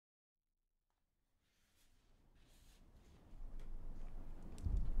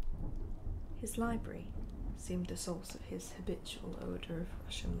His library seemed the source of his habitual odour of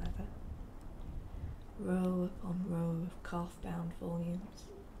Russian leather. Row upon row of calf-bound volumes,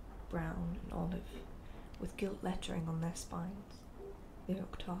 brown and olive, with gilt lettering on their spines, the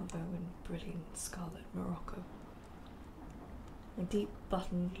octavo in brilliant scarlet morocco. A deep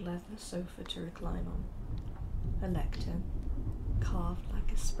buttoned leather sofa to recline on, a lectern, carved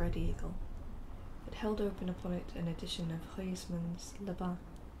like a spread eagle, that held open upon it an edition of Huysmans' Le Bas,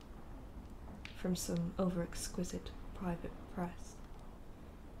 from some over-exquisite private press.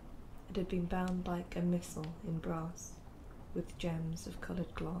 It had been bound like a missal in brass, with gems of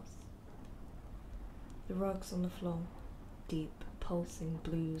coloured gloss. The rugs on the floor, deep, pulsing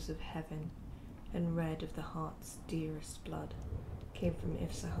blues of heaven and red of the heart's dearest blood, came from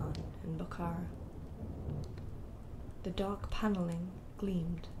Isfahan and Bokhara. The dark panelling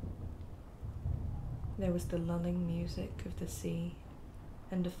gleamed. There was the lulling music of the sea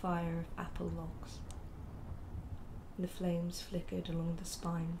and a fire of apple logs. The flames flickered along the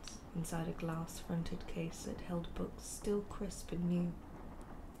spines inside a glass-fronted case that held books still crisp and new.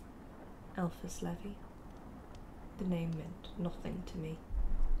 Elphas Levy. The name meant nothing to me.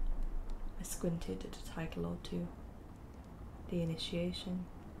 I squinted at a title or two. The Initiation,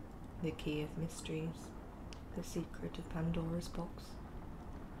 The Key of Mysteries, The Secret of Pandora's Box,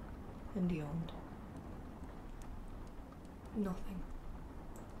 and yawned. Nothing.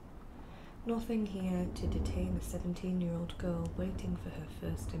 Nothing here to detain a 17-year-old girl waiting for her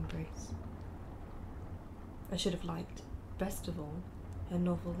first embrace. I should have liked, best of all, a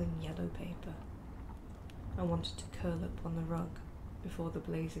novel in yellow paper. I wanted to curl up on the rug before the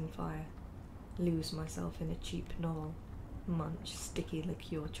blazing fire, lose myself in a cheap novel, munch sticky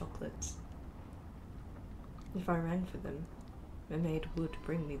liqueur chocolates. If I rang for them, a maid would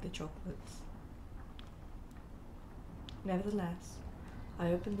bring me the chocolates. Nevertheless,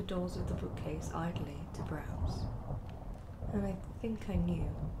 I opened the doors of the bookcase idly to browse, and I think I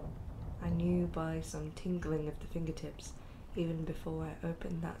knew by some tingling of the fingertips, even before I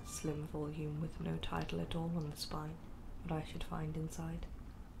opened that slim volume with no title at all on the spine, what I should find inside.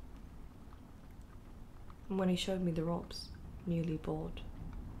 And when he showed me the robes, newly bought,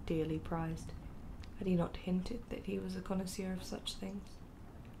 dearly prized, had he not hinted that he was a connoisseur of such things?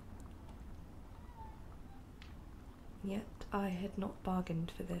 Yet I had not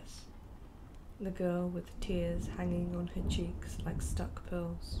bargained for this. The girl with tears hanging on her cheeks like stuck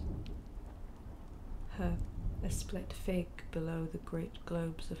pearls. Her, a split fig below the great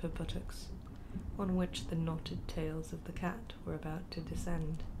globes of her buttocks, on which the knotted tails of the cat were about to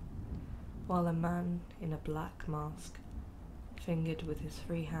descend, while a man in a black mask fingered with his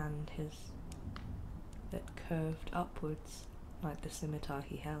free hand his that curved upwards like the scimitar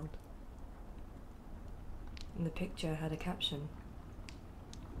he held. And the picture had a caption,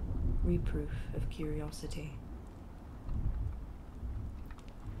 "Reproof of Curiosity."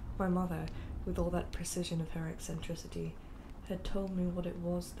 My mother, with all that precision of her eccentricity, had told me what it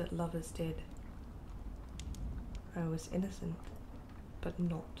was that lovers did. I was innocent, but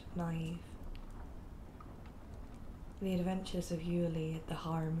not naive. The Adventures of Yuli at the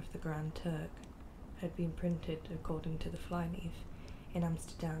Harem of the Grand Turk had been printed according to the flyleaf in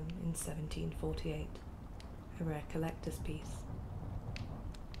Amsterdam in 1748, a rare collector's piece.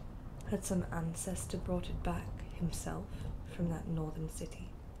 Had some ancestor brought it back himself from that northern city,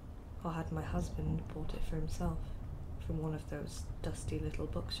 or had my husband bought it for himself from one of those dusty little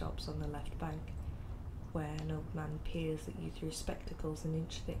bookshops on the left bank, where an old man peers at you through spectacles an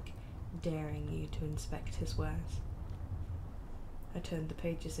inch thick, daring you to inspect his wares? I turned the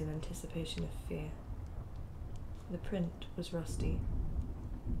pages in anticipation of fear. The print was rusty.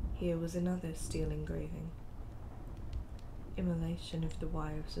 Here was another steel engraving. Immolation of the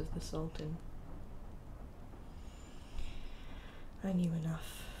wives of the Sultan. I knew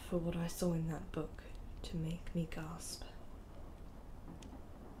enough for what I saw in that book to make me gasp.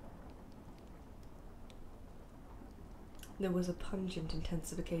 There was a pungent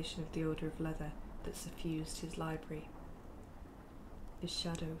intensification of the odour of leather that suffused his library. His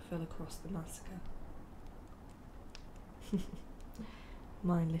shadow fell across the massacre.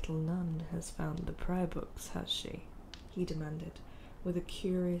 My little nun has found the prayer books, has she? He demanded, with a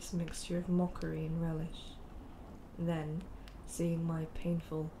curious mixture of mockery and relish. Then, seeing my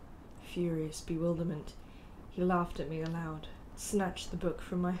painful, furious bewilderment, he laughed at me aloud, snatched the book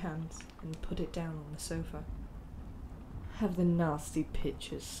from my hands, and put it down on the sofa. Have the nasty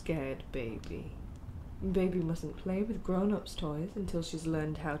pictures scared baby? Baby mustn't play with grown-ups' toys until she's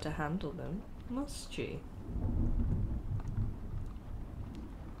learned how to handle them, must she?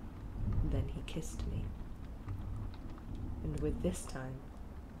 Then he kissed me, and with this time,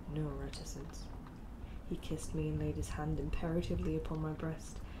 no reticence. He kissed me and laid his hand imperatively upon my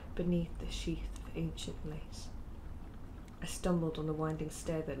breast, beneath the sheath of ancient lace. I stumbled on the winding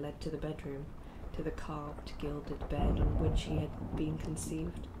stair that led to the bedroom, to the carved, gilded bed on which he had been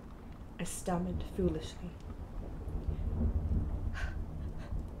conceived. I stammered foolishly.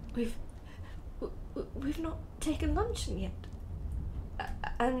 We've not taken luncheon yet.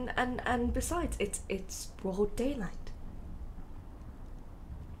 And besides, it's broad daylight.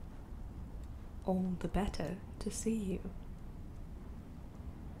 All the better to see you.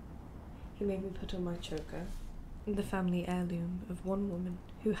 He made me put on my choker, the family heirloom of one woman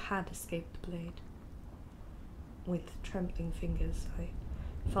who had escaped the blade. With trembling fingers, I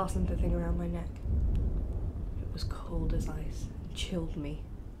fastened the thing around my neck. It was cold as ice and chilled me.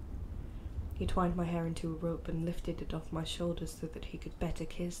 He twined my hair into a rope and lifted it off my shoulders so that he could better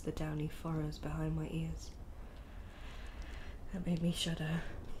kiss the downy furrows behind my ears. That made me shudder.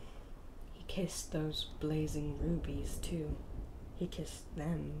 He kissed those blazing rubies, too. He kissed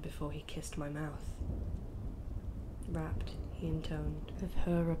them before he kissed my mouth. Rapt, he intoned, of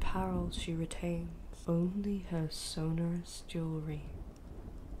her apparel she retains only her sonorous jewelry.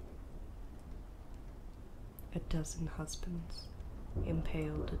 A dozen husbands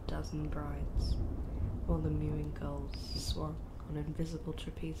impaled a dozen brides, while the mewing gulls swung on invisible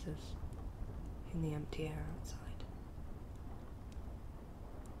trapezes in the empty air outside.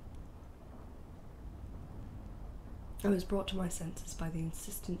 I was brought to my senses by the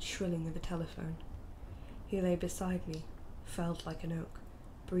insistent shrilling of a telephone. He lay beside me, felled like an oak,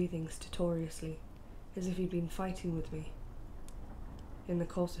 breathing stertorously, as if he'd been fighting with me. In the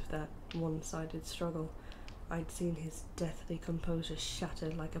course of that one-sided struggle, I'd seen his deathly composure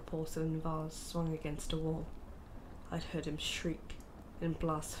shatter like a porcelain vase swung against a wall. I'd heard him shriek and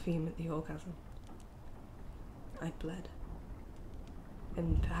blaspheme at the orgasm. I bled.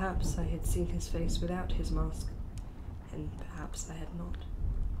 And perhaps I had seen his face without his mask, and perhaps I had not.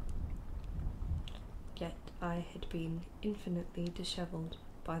 Yet I had been infinitely dishevelled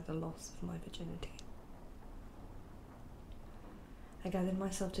by the loss of my virginity. I gathered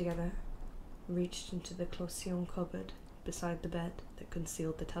myself together, reached into the cloisonne cupboard beside the bed that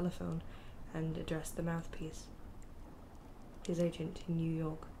concealed the telephone, and addressed the mouthpiece. His agent in New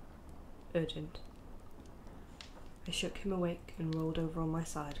York. Urgent. I shook him awake and rolled over on my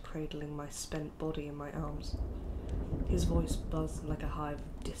side, cradling my spent body in my arms. His voice buzzed like a hive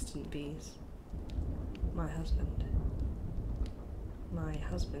of distant bees. My husband,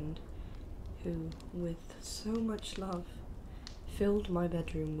 who, with so much love, filled my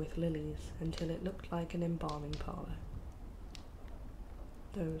bedroom with lilies until it looked like an embalming parlour.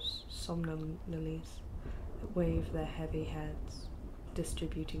 Those somnolent lilies that wave their heavy heads,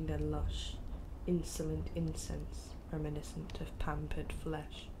 distributing their lush, insolent incense reminiscent of pampered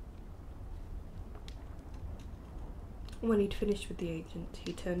flesh. When he'd finished with the agent,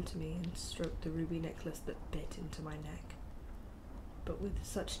 he turned to me and stroked the ruby necklace that bit into my neck, but with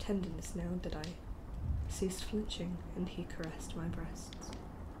such tenderness now that I ceased flinching, and he caressed my breasts.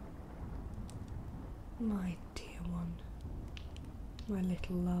 My dear one, my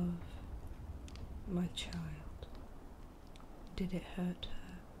little love, my child, did it hurt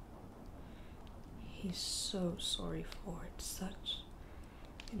her? He's so sorry for it, such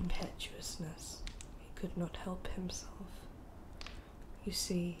impetuousness. He could not help himself. You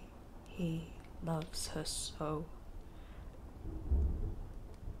see, he loves her so.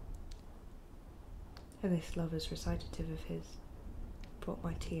 And this lover's recitative of his brought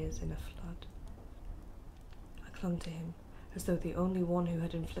my tears in a flood. I clung to him, as though the only one who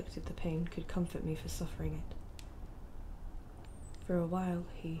had inflicted the pain could comfort me for suffering it. For a while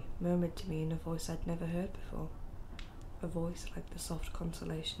he murmured to me in a voice I'd never heard before, a voice like the soft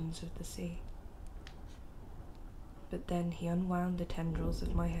consolations of the sea. But then he unwound the tendrils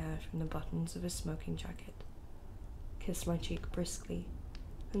of my hair from the buttons of his smoking jacket, kissed my cheek briskly,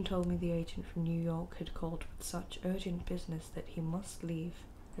 and told me the agent from New York had called with such urgent business that he must leave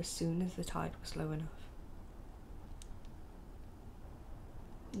as soon as the tide was low enough.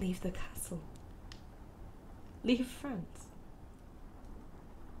 Leave the castle. Leave France.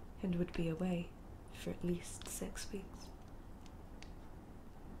 And would be away for at least 6 weeks.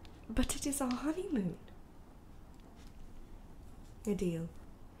 But it is our honeymoon. A deal.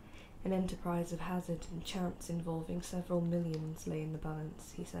 An enterprise of hazard and chance involving several millions lay in the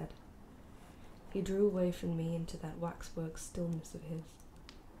balance, he said. He drew away from me into that waxwork stillness of his.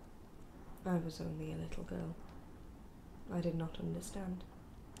 I was only a little girl. I did not understand.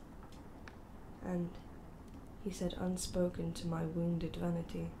 And, he said unspoken to my wounded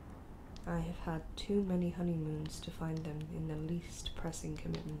vanity, I have had too many honeymoons to find them in the least pressing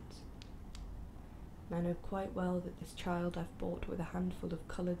commitments. I know quite well that this child I've bought with a handful of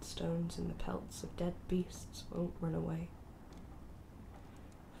coloured stones and the pelts of dead beasts won't run away.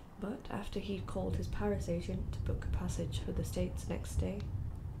 But after he'd called his Paris agent to book a passage for the States next day,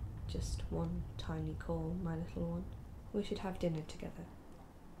 just one tiny call, my little one, we should have dinner together.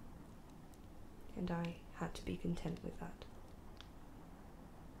 And I had to be content with that.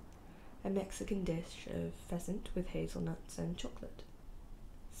 A Mexican dish of pheasant with hazelnuts and chocolate,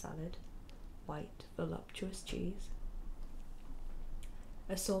 salad, white voluptuous cheese,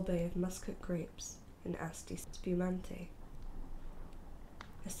 a sorbet of muscat grapes and asti spumante.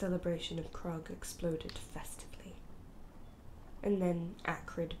 A celebration of Krug exploded festively, and then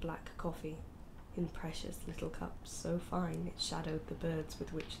acrid black coffee in precious little cups so fine it shadowed the birds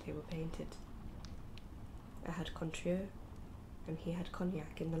with which they were painted. I had Contreau, and he had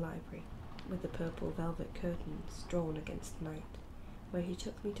cognac in the library, with the purple velvet curtains drawn against the night, where he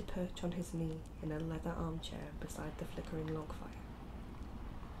took me to perch on his knee in a leather armchair beside the flickering log fire.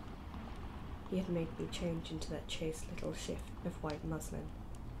 He had made me change into that chaste little shift of white muslin.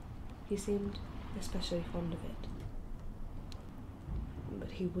 He seemed especially fond of it, but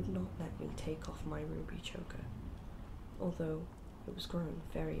he would not let me take off my ruby choker, although it was growing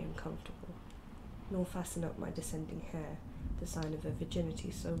very uncomfortable, nor fasten up my descending hair, the sign of a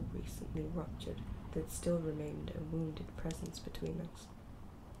virginity so recently ruptured that still remained a wounded presence between us.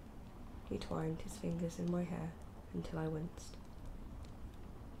 He twined his fingers in my hair until I winced.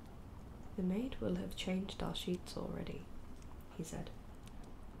 "The maid will have changed our sheets already," he said.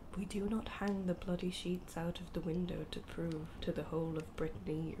 "We do not hang the bloody sheets out of the window to prove to the whole of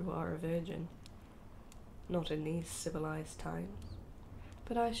Brittany you are a virgin. Not in these civilized times.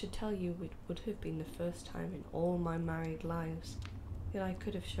 But I should tell you it would have been the first time in all my married lives that I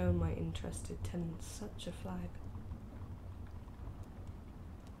could have shown my interested tenants such a flag."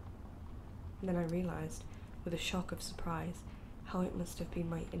 And then I realized, with a shock of surprise, how it must have been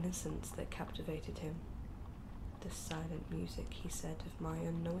my innocence that captivated him. The silent music, he said, of my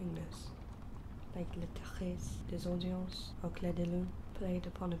unknowingness, like le Tachès des Audiences au clair de lune, played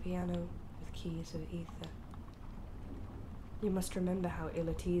upon a piano with keys of ether. You must remember how ill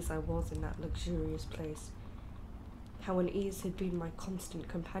at ease I was in that luxurious place, how unease had been my constant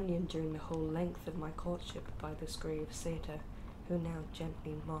companion during the whole length of my courtship by this grave satyr, who now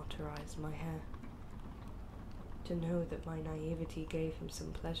gently martyrized my hair. To know that my naivety gave him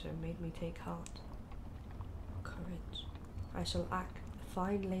some pleasure made me take heart. Courage. I shall act a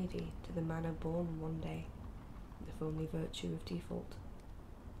fine lady to the manner born one day, if only virtue of default.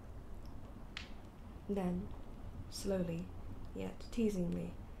 Then, slowly, yet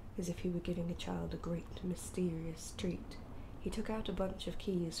teasingly, as if he were giving a child a great mysterious treat, he took out a bunch of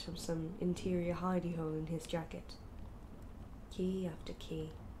keys from some interior hidey-hole in his jacket. Key after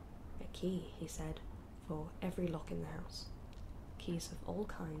key. A key, he said, for every lock in the house. Keys of all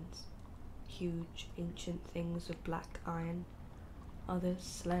kinds. Huge, ancient things of black iron, others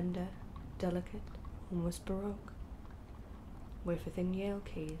slender, delicate, almost baroque. Wafer-thin Yale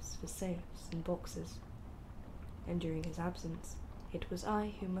keys for safes and boxes, and during his absence, it was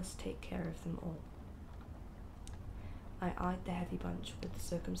I who must take care of them all. I eyed the heavy bunch with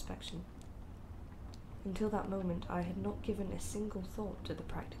circumspection. Until that moment, I had not given a single thought to the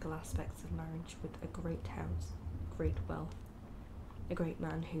practical aspects of marriage with a great house, great wealth, a great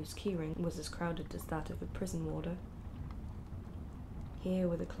man whose keyring was as crowded as that of a prison warder. Here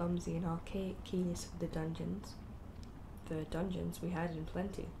were the clumsy and archaic keys for the dungeons. For dungeons we had in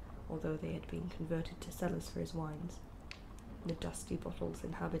plenty, although they had been converted to cellars for his wines. The dusty bottles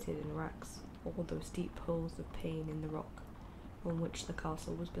inhabited in racks, all those deep holes of pain in the rock on which the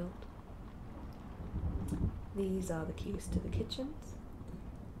castle was built. These are the keys to the kitchens.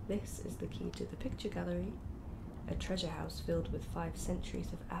 This is the key to the picture gallery, a treasure house filled with 5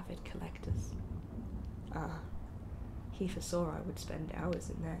 centuries of avid collectors. Ah, he foresaw I would spend hours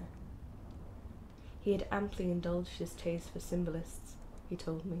in there. He had amply indulged his taste for symbolists, he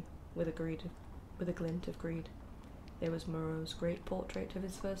told me, with a glint of greed. There was Moreau's great portrait of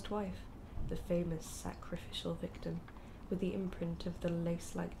his first wife, the famous sacrificial victim, with the imprint of the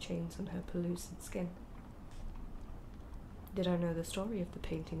lace-like chains on her pellucid skin. Did I know the story of the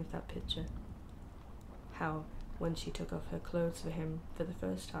painting of that picture? How, when she took off her clothes for him for the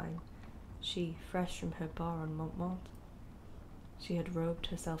first time, she, fresh from her bar on Montmartre, she had robed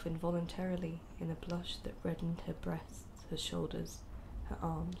herself involuntarily in a blush that reddened her breasts, her shoulders, her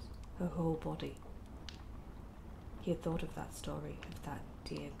arms, her whole body. He had thought of that story, of that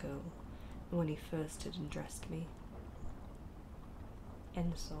dear girl, when he first had undressed me.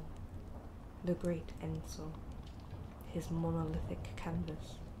 Ensor, the great Ensor, his monolithic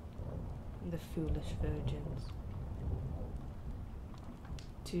canvas, the foolish virgins,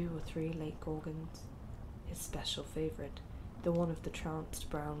 2 or 3 lake organs, his special favourite, the one of the tranced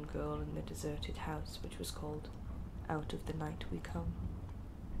brown girl in the deserted house which was called Out of the Night We Come,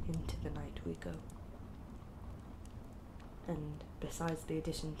 Into the Night We Go. And besides the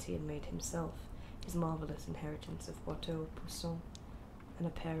additions he had made himself, his marvellous inheritance of Watteau Poussin, and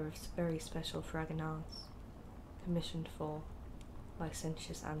a pair of very special fragonards, commissioned for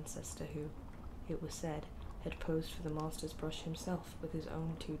licentious ancestor who, it was said, had posed for the master's brush himself with his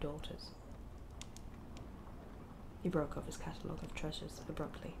own 2 daughters. He broke off his catalogue of treasures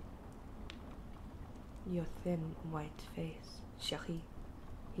abruptly. Your thin, white face, chérie,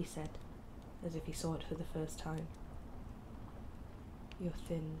 he said, as if he saw it for the first time. Your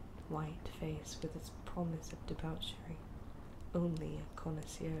thin, white face with its promise of debauchery only a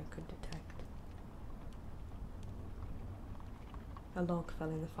connoisseur could detect. A log fell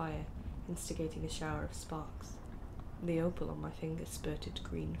in the fire, instigating a shower of sparks. The opal on my finger spurted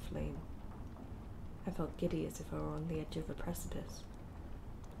green flame. I felt giddy as if I were on the edge of a precipice.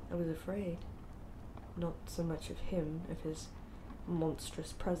 I was afraid, not so much of him, of his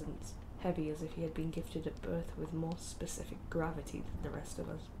monstrous presence, heavy as if he had been gifted at birth with more specific gravity than the rest of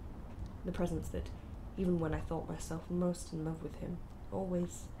us. The presence that, even when I thought myself most in love with him,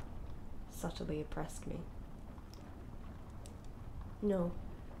 always subtly oppressed me. No,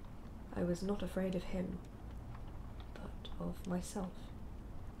 I was not afraid of him, but of myself.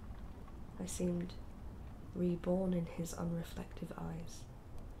 I seemed reborn in his unreflective eyes,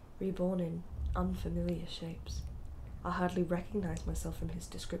 reborn in unfamiliar shapes. I hardly recognized myself from his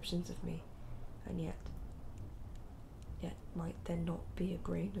descriptions of me, and yet might there not be a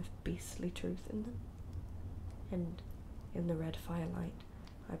grain of beastly truth in them? And in the red firelight,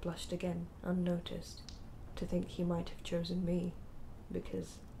 I blushed again, unnoticed, to think he might have chosen me,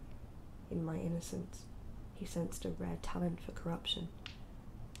 because, in my innocence, he sensed a rare talent for corruption.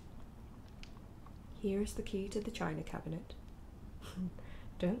 Here is the key to the china cabinet.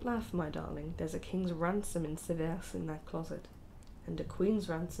 Don't laugh, my darling. There's a king's ransom in Severs in that closet, and a queen's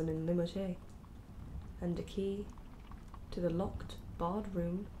ransom in Limoges, and a key to the locked, barred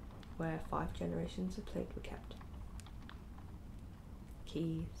room where 5 generations of plate were kept.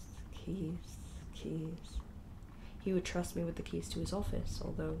 Keys, keys, keys. He would trust me with the keys to his office,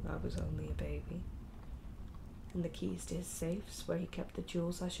 although I was only a baby. And the keys to his safes, where he kept the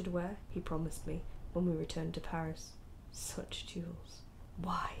jewels I should wear, he promised me when we returned to Paris. Such jewels.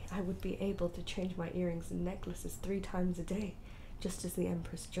 Why, I would be able to change my earrings and necklaces 3 times a day, just as the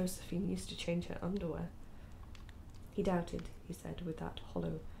Empress Josephine used to change her underwear. He doubted, he said, with that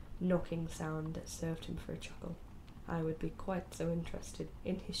hollow, knocking sound that served him for a chuckle. I would be quite so interested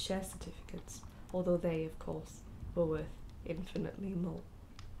in his share certificates, although they, of course, were worth infinitely more.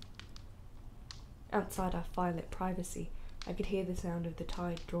 Outside our firelit privacy, I could hear the sound of the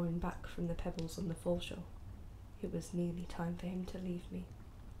tide drawing back from the pebbles on the foreshore. It was nearly time for him to leave me.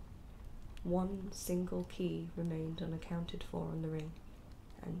 1 single key remained unaccounted for on the ring,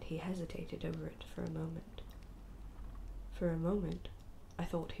 and he hesitated over it for a moment. For a moment, I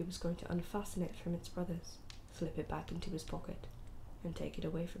thought he was going to unfasten it from its brothers, slip it back into his pocket, and take it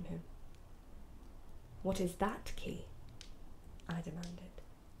away from him. What is that key? I demanded,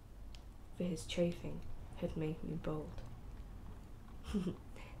 for his chafing had made me bold.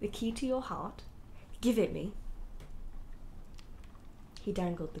 The key to your heart? Give it me. He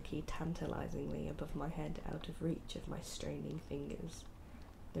dangled the key tantalizingly above my head, out of reach of my straining fingers.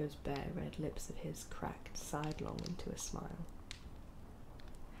 Those bare red lips of his cracked sidelong into a smile.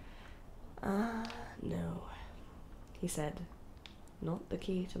 Ah, no, he said, not the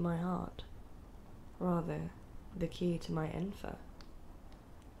key to my heart, rather the key to my Enfer.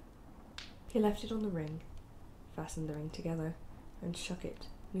 He left it on the ring, fastened the ring together, and shook it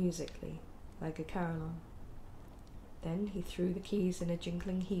musically like a carillon. Then he threw the keys in a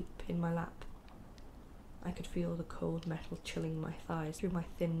jingling heap in my lap. I could feel the cold metal chilling my thighs through my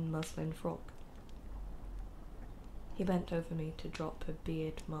thin muslin frock. He bent over me to drop a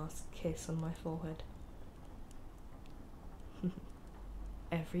beard-masked kiss on my forehead.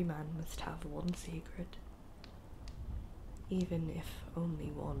 Every man must have one secret, even if only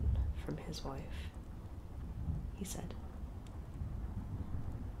one from his wife, he said.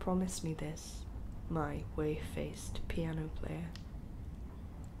 Promise me this, my whey-faced piano player.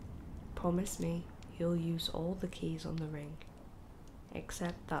 Promise me you'll use all the keys on the ring,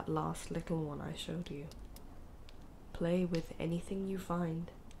 except that last little one I showed you. Play with anything you find,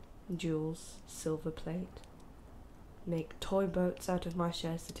 jewels, silver plate. Make toy boats out of my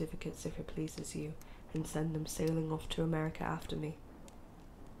share certificates if it pleases you, and send them sailing off to America after me.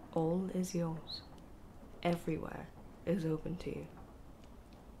 All is yours. Everywhere is open to you.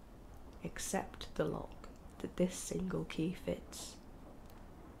 Except the lock that this single key fits.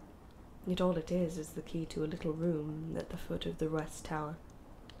 Yet all it is the key to a little room at the foot of the west tower,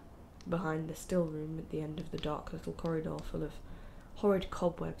 behind the still room at the end of the dark little corridor full of horrid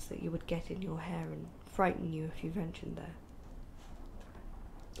cobwebs that you would get in your hair and frighten you if you ventured there.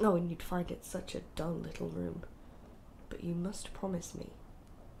 Oh, and you'd find it such a dull little room. But you must promise me,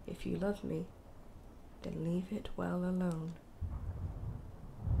 if you love me, then leave it well alone.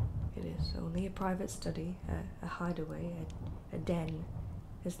 It is only a private study, a hideaway, a den,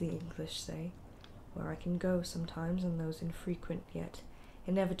 as the English say, where I can go sometimes on those infrequent yet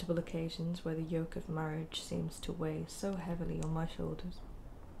inevitable occasions where the yoke of marriage seems to weigh so heavily on my shoulders.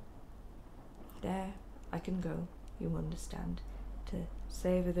 There I can go, you understand, to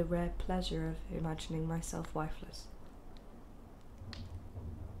savour the rare pleasure of imagining myself wifeless.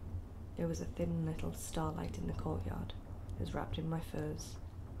 There was a thin little starlight in the courtyard, as wrapped in my furs,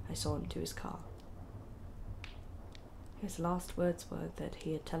 I saw him to his car. His last words were that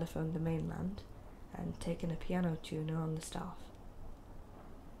he had telephoned the mainland and taken a piano tuner on the staff.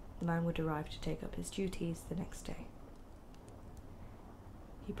 The man would arrive to take up his duties the next day.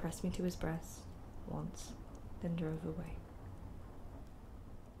 He pressed me to his breast once, then drove away.